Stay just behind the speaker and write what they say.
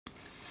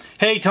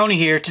Hey, Tony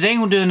here. Today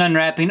we'll do an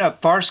unwrapping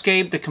of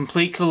Farscape, the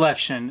complete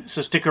collection,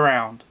 so stick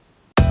around.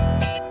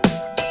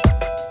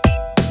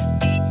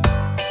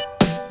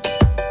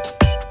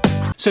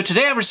 So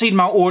today I received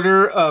my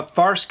order of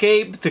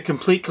Farscape, the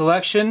complete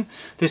collection.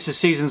 This is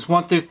seasons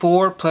 1 through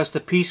 4 plus the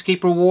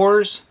Peacekeeper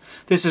Wars.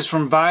 This is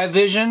from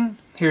VIAVISION.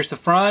 Here's the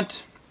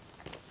front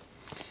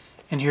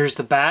and here's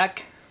the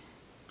back.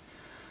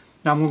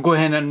 Now I'm going to go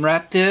ahead and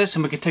unwrap this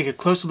and we can take a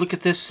closer look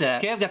at this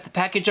set. Okay, I've got the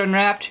package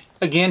unwrapped.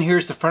 Again,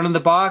 here's the front of the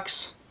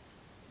box.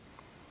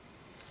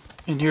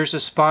 And here's the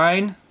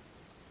spine.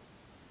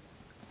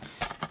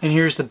 And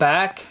here's the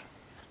back.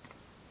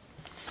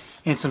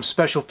 And some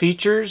special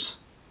features.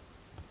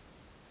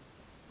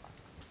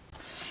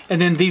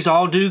 And then these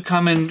all do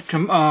come in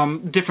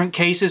different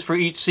cases for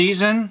each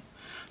season.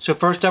 So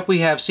first up we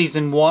have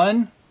season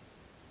 1.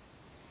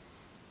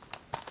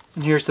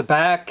 And here's the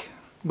back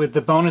with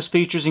the bonus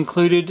features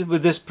included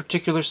with this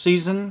particular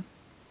season.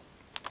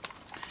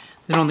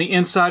 Then on the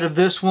inside of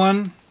this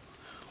one,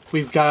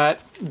 we've got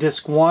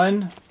disc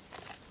 1,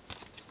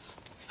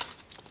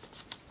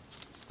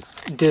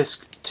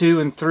 disc 2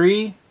 and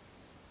 3,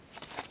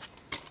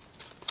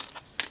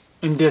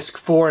 and disc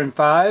 4 and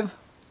 5.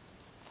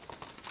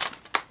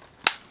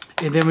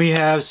 And then we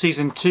have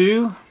season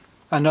 2,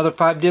 another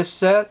 5-disc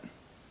set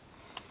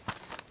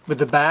with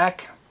the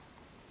back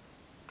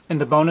and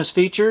the bonus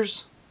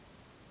features.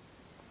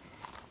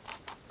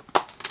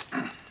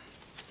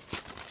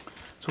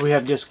 So we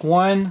have disc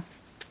 1,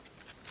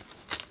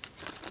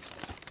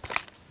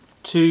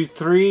 2,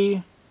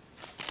 3,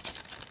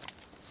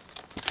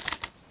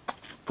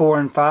 4,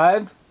 and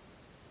 5.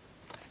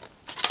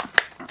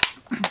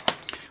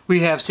 We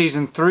have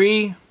season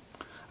 3,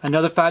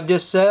 another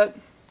 5-disc set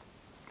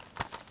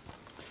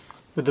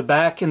with the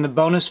back and the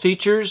bonus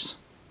features.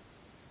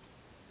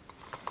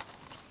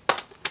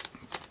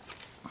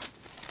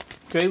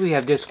 Okay, we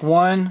have disc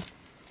 1,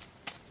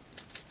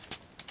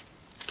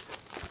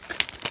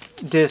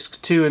 disc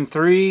 2 and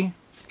 3,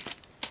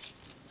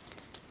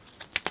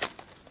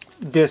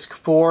 disc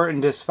 4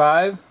 and disc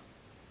 5.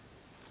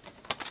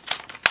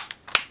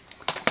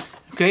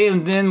 Okay,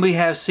 and then we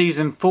have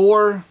season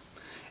 4,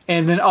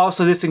 and then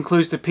also this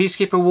includes the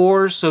Peacekeeper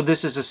Wars, so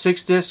this is a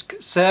 6-disc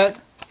set.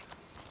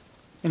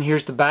 And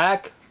here's the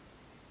back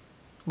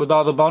with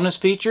all the bonus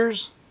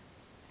features.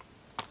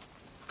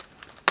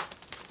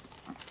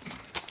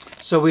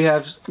 So we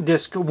have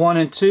disc 1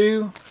 and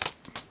 2,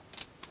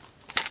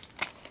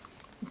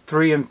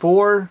 3 and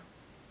 4,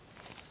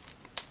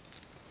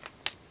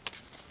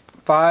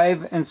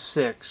 5 and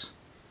 6.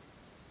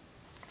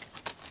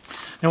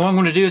 Now what I'm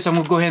going to do is I'm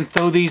going to go ahead and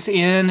throw these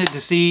in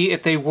to see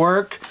if they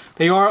work.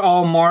 They are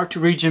all marked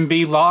Region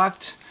B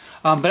locked.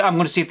 But I'm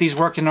going to see if these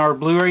work in our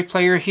Blu-ray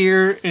player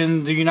here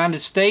in the United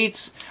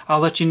States. I'll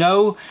let you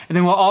know. And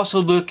then we'll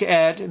also look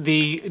at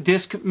the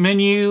disc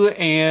menu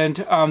and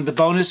the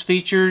bonus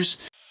features.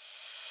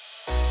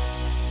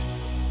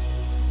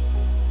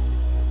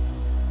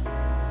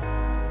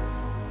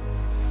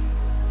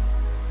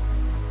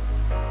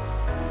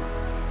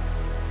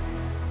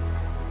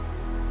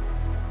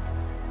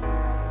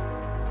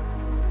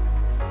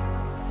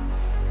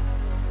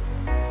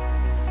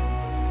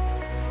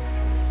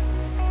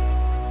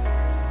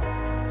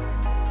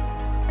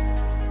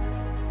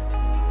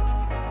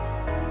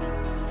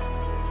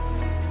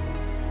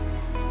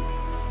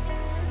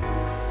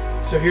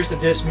 So here's the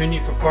disc menu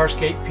for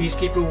Farscape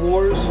Peacekeeper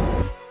Wars.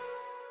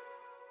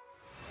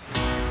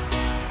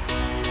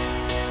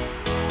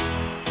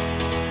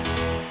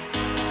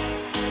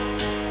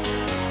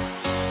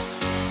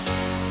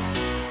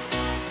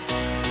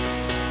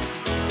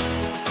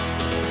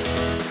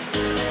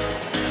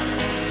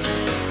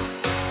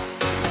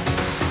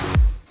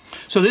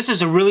 So this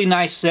is a really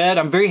nice set.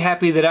 I'm very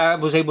happy that I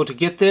was able to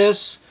get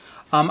this.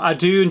 I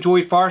do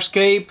enjoy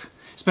Farscape.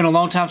 It's been a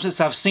long time since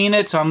I've seen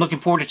it, so I'm looking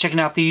forward to checking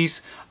out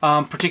these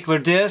particular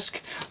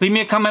disc. Leave me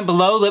a comment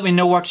below. Let me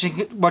know what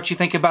you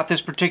think about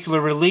this particular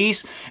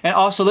release, and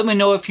also let me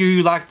know if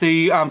you like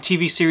the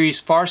TV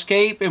series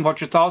Farscape and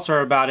what your thoughts are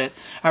about it.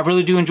 I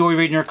really do enjoy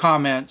reading your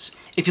comments.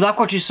 If you like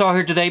what you saw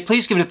here today,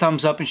 please give it a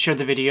thumbs up and share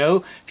the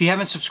video. If you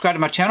haven't subscribed to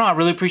my channel, I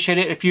really appreciate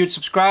it if you would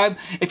subscribe.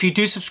 If you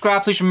do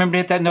subscribe, please remember to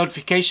hit that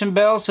notification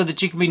bell so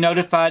that you can be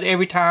notified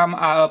every time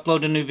I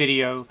upload a new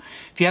video.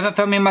 If you haven't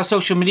found me on my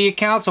social media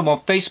accounts, I'm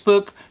on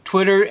Facebook,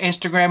 Twitter,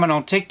 Instagram, and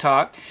on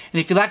TikTok. And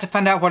if you'd like to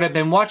find out what I've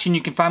been watching,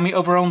 you can find me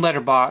over on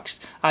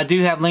Letterboxd. I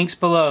do have links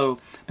below.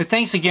 But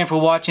thanks again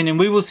for watching, and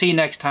we will see you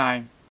next time.